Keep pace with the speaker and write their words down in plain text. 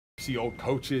see old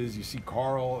coaches, you see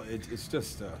Carl. It's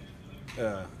just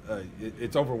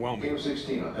it's overwhelming.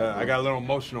 I got a little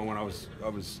emotional when I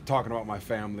was talking about my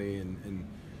family and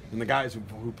the guys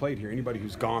who played here. Anybody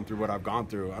who's gone through what I've gone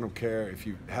through, I don't care if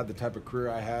you had the type of career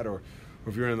I had or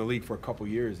if you're in the league for a couple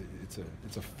years.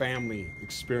 It's a family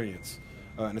experience,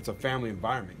 and it's a family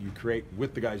environment you create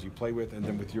with the guys you play with, and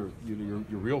then with your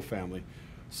real family.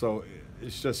 So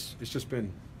it's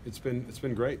been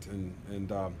great, and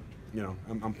you know,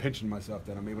 I'm pinching myself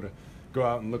that I'm able to go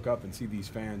out and look up and see these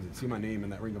fans and see my name in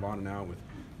that Ring of Honor now with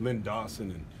Lynn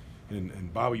Dawson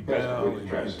and Bobby Bell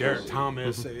and Derek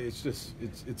Thomas.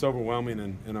 It's overwhelming,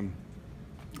 and I'm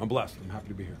blessed. I'm happy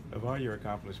to be here. Of all your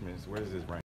accomplishments, where does this rank?